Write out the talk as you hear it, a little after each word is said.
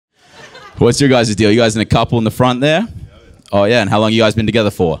What's your guys' deal? You guys in a couple in the front there? Oh, yeah. And how long you guys been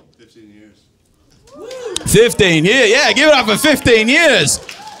together for? 15 years. 15 years? Yeah, give it up for 15 years.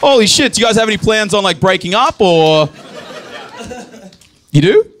 Holy shit. Do you guys have any plans on, like, breaking up, or? You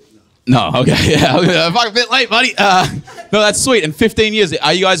do? No. Okay. Yeah. Fuck, a bit late, buddy. No, that's sweet. And 15 years.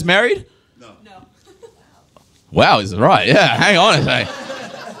 Are you guys married? No. Wow, is it right? Yeah, hang on a second.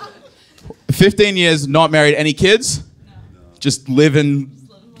 15 years, not married. Any kids? No. Just living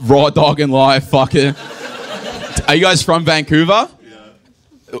raw dogging life, fucking. Are you guys from Vancouver?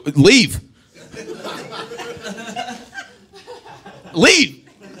 Yeah. Leave. Leave.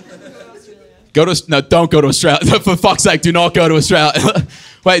 Go to no, don't go to Australia. For fuck's sake, do not go to Australia.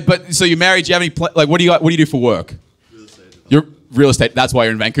 Wait, but so you're married? Do you have any like? What do you do for work? Real estate. You're real estate. That's why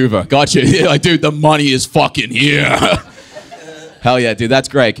you're in Vancouver. Gotcha. Yeah, like, dude, the money is fucking here. Hell yeah, dude. That's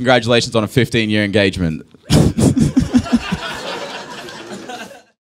great. Congratulations on a 15-year engagement.